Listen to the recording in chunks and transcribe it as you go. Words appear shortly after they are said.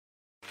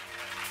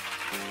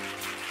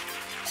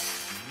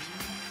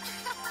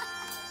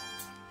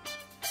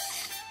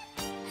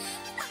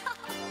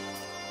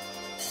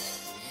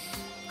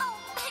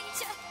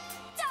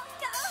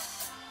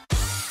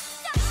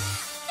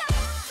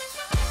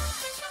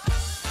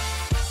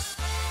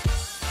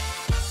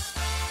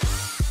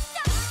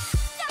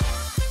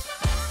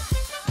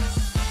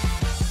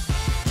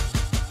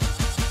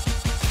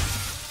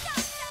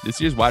This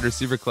year's wide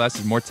receiver class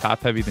is more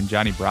top-heavy than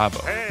Johnny Bravo,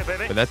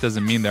 but that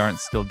doesn't mean there aren't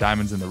still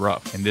diamonds in the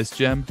rough, and this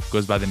gem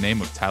goes by the name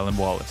of Tylan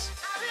Wallace.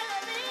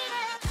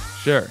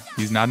 Sure,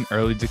 he's not an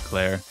early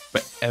declare,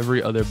 but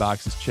every other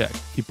box is checked.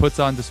 He puts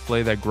on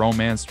display that grown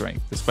man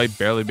strength, despite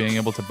barely being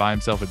able to buy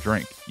himself a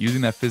drink,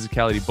 using that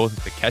physicality both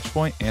at the catch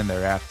point and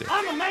thereafter.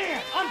 I'm a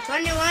man! I'm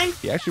telling you, Lane!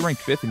 He actually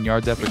ranked 5th in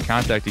yards after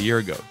contact a year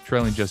ago,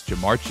 trailing just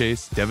Jamar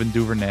Chase, Devin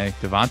Duvernay,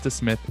 Devonta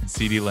Smith, and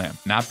CeeDee Lamb.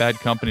 Not bad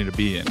company to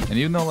be in. And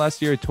even though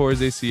last year he tore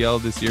his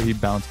ACL, this year he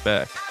bounced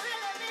back.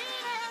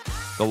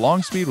 The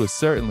long speed was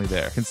certainly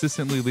there,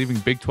 consistently leaving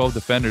Big 12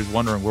 defenders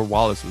wondering where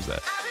Wallace was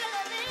at.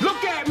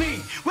 Look at me!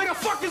 Where the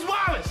fuck is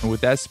Wallace? And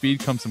with that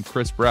speed comes some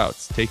crisp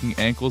routes, taking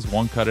ankles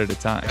one cut at a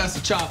time. That's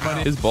a chop,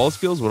 buddy. His ball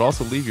skills would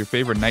also leave your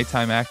favorite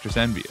nighttime actress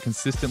envious,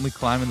 consistently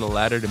climbing the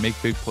ladder to make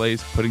big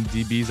plays, putting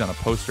DBs on a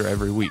poster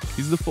every week.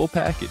 He's the full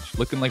package,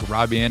 looking like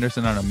Robbie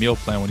Anderson on a meal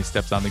plan when he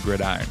steps on the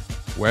gridiron.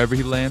 Wherever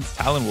he lands,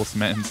 Tylan will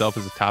cement himself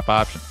as a top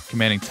option,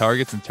 commanding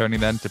targets and turning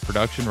that into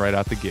production right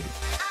out the gate.